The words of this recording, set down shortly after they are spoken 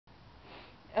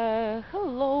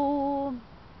Hello,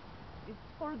 it's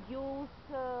for girls.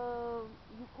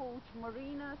 You coach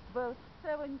Marinas, both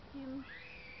 17.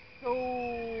 So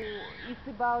it's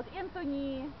about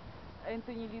Anthony.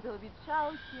 Anthony little bit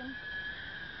shouting.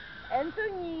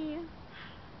 Anthony,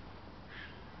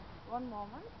 one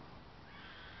moment.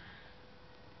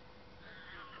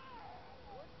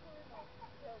 What's going on?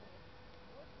 Tell me.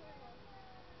 What's going on?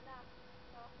 Nah,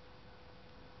 nah,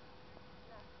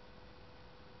 nah,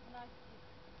 nah.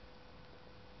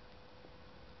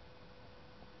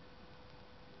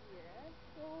 Yeah,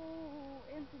 so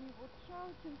Anthony was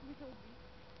shouting a little bit.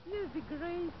 Here's the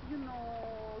great,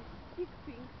 stick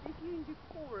things. If you're in the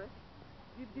forest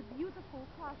with the beautiful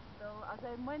castle, as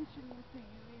I mentioned to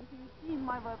you, and you see in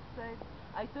my website,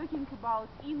 I talking about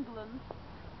England.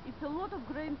 It's a lot of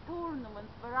great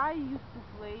tournaments where I used to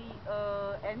play,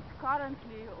 and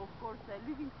currently, of course, I'm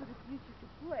looking for the future to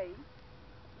play.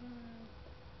 Mm,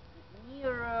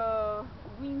 Near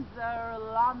Windsor,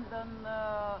 London,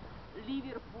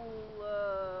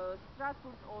 Liverpool,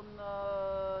 Stratford on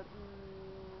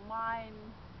Main.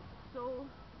 So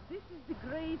this is the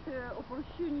great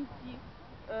opportunity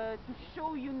to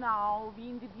show you now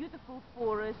in the beautiful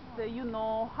forest,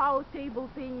 how table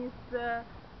tennis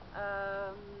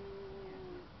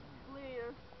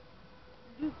players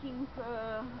looking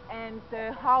and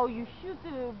how you should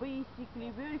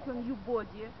basically work on your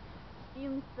body.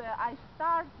 Since I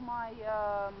start my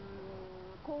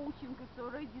coaching, it's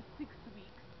already 6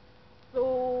 weeks.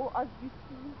 So as you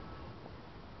see,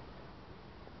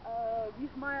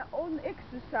 with my own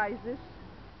exercises,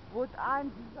 what I'm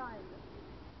designing.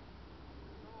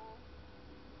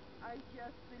 I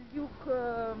just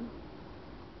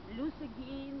lose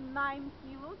again 9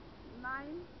 kilos,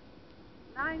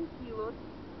 9 kilos.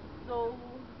 So,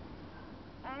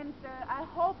 and I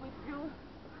hope it will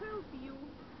help you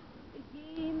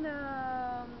again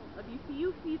with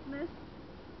your fitness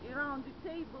around the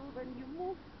table when you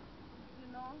move.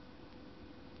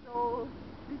 So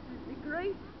this is the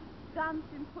great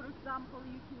dancing. For example,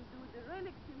 you can do the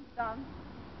relaxing dance,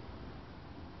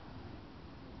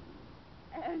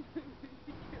 and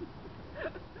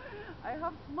I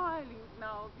have smiling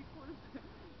now because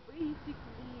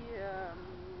basically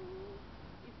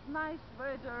it's nice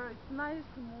weather, it's nice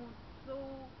mood, so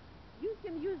you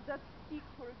can use that stick,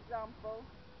 for example,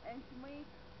 and to make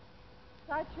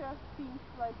such a things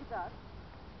like that,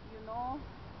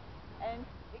 and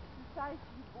exercise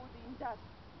your body in that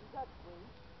way,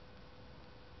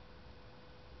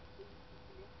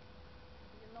 basically,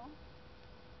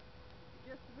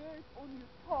 just work on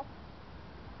your top.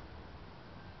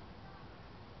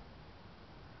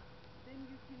 Then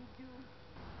you can do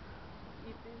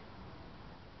it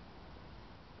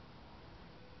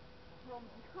from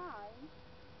behind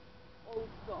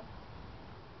also.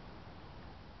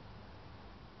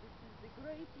 This is the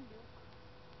great look.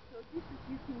 So this is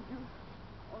you can do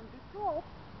on the top.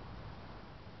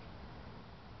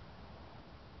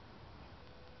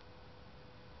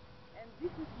 And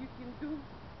this is you can do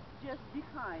just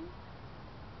behind,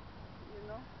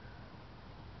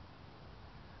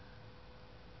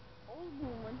 all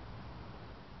movements,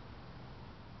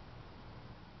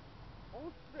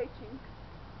 all stretching.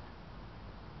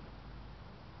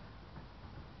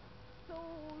 So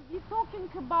we're talking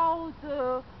about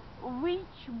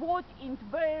what and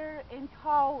where and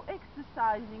how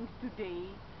exercising today.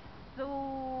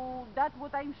 So that's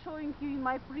what I'm showing you in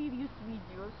my previous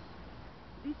videos.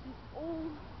 This is all,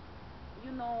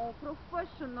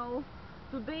 professional.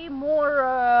 Today more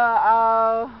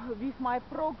with my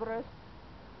progress.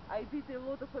 I did a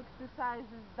lot of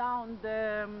exercises down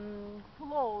the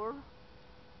floor,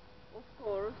 of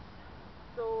course.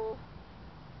 So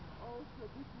also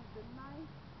this is a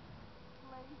nice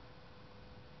place,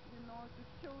 to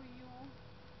show you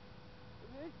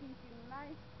working in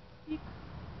nice sticks,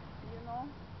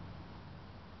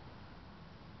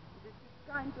 This is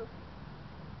kind of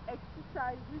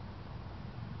exercises.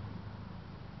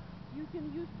 You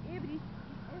can use every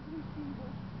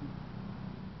single stick,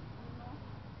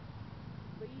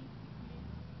 basically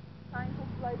kind of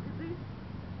like this.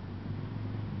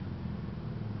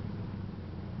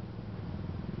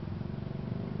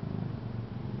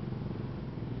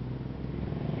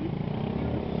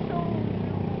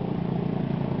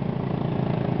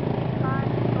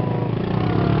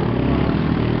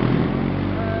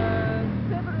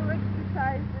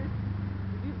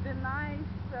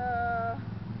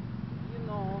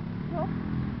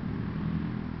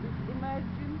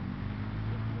 Imagine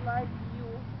it's like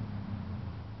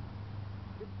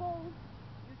the ball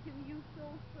you can use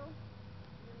also,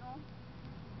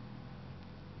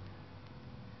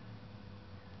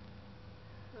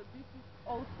 so This is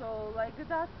also like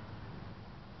that.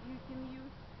 You can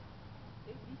use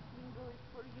every single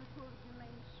for your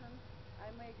coordination.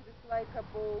 I make this like a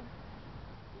ball,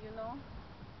 you know,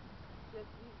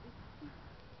 just with this stick.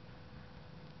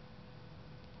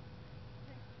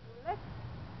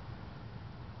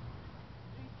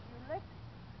 Stretch your legs,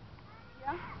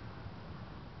 yeah.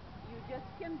 You just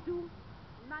can do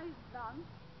nice dance,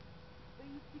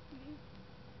 basically.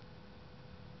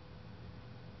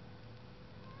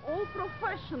 All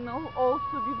professional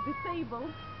also with the table,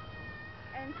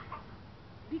 and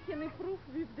we can improve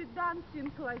with the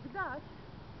dancing like that.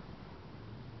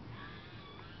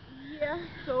 Yeah,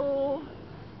 so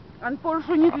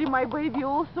unfortunately my baby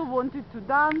also wanted to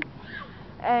dance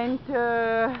and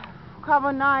have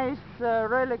a nice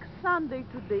relaxed Sunday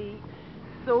today.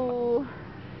 So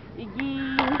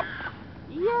again,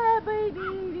 yeah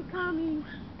baby, we coming.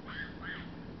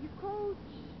 You coach.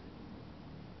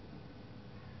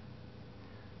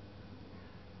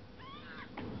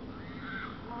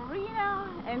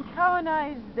 Marina, and have a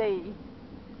nice day.